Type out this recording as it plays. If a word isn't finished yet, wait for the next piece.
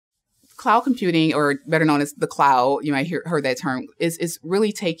cloud computing, or better known as the cloud, you might heard that term, is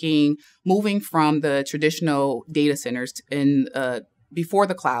really moving from the traditional data centers before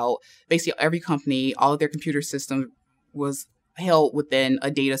the cloud. Basically, every company, all of their computer system was held within a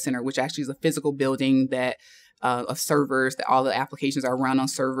data center, which actually is a physical building that of servers, that all the applications are run on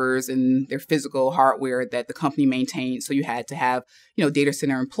servers and their physical hardware that the company maintains. So you had to have, data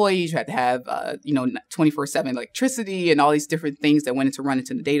center employees, you had to have, 24/7 electricity and all these different things that went into run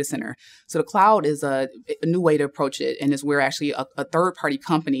into the data center. So the cloud is a new way to approach it. And is where actually a third-party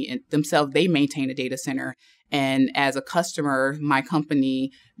company and themselves, they maintain a data center. And as a customer, my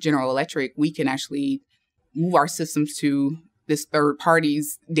company, General Electric, we can actually move our systems to this third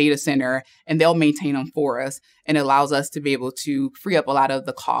party's data center, and they'll maintain them for us. And it allows us to be able to free up a lot of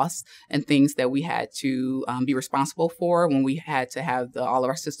the costs and things that we had to be responsible for when we had to have all of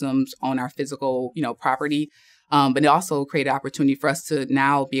our systems on our physical, property. But it also created opportunity for us to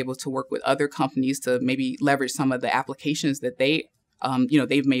now be able to work with other companies to maybe leverage some of the applications that they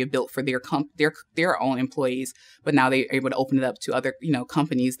may have built for their own employees, but now they're able to open it up to other,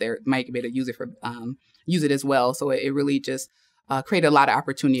 companies that might be able to use it as well. So it really just created a lot of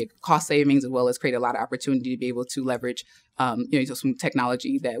opportunity, cost savings, as well as create a lot of opportunity to be able to leverage, some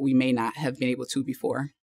technology that we may not have been able to before.